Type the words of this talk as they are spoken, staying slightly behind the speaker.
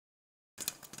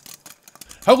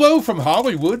Hello from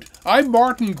Hollywood. I'm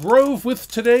Martin Grove with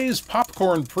today's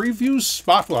Popcorn Preview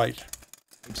Spotlight.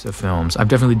 Of films. I've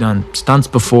definitely done stunts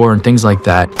before and things like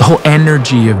that. The whole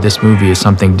energy of this movie is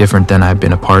something different than I've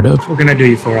been a part of. We're gonna do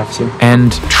you for, officer.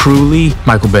 And truly,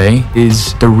 Michael Bay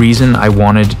is the reason I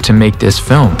wanted to make this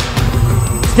film.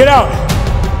 Get out!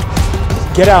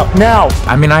 Get out, now!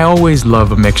 I mean, I always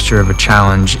love a mixture of a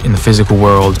challenge in the physical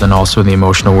world and also in the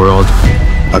emotional world.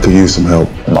 I could use some help.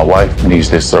 My wife needs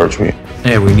this surgery.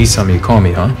 Hey, we need something, you call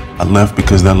me, huh? I left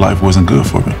because that life wasn't good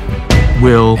for me.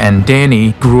 Will and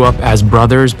Danny grew up as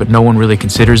brothers, but no one really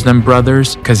considers them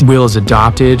brothers because Will is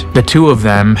adopted. The two of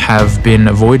them have been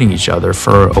avoiding each other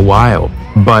for a while.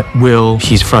 But Will,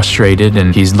 he's frustrated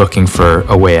and he's looking for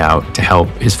a way out to help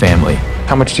his family.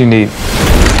 How much do you need?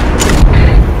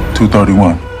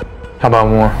 $231. How about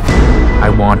more? I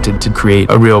wanted to create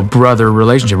a real brother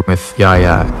relationship with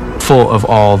Yaya, full of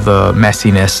all the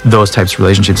messiness those types of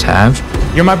relationships have.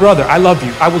 You're my brother. I love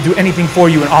you. I will do anything for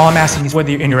you, and all I'm asking is whether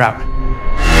you're in or out.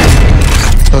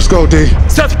 Let's go, D.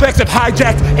 Suspects have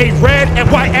hijacked a red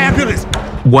and white ambulance.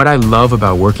 What I love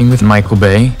about working with Michael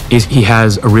Bay is he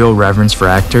has a real reverence for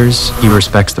actors. He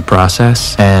respects the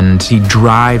process, and he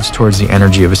drives towards the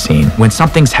energy of a scene. When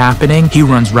something's happening, he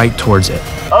runs right towards it.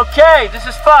 Okay, this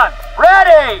is fun.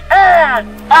 Ready, and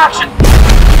action!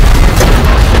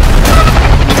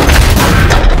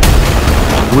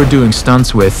 We're doing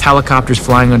stunts with helicopters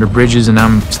flying under bridges, and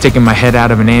I'm sticking my head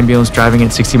out of an ambulance driving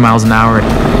at 60 miles an hour.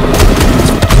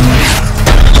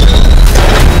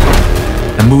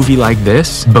 A movie like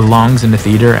this belongs in the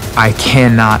theater. I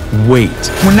cannot wait.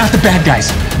 We're not the bad guys.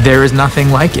 There is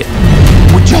nothing like it.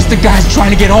 We're just the guys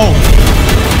trying to get home.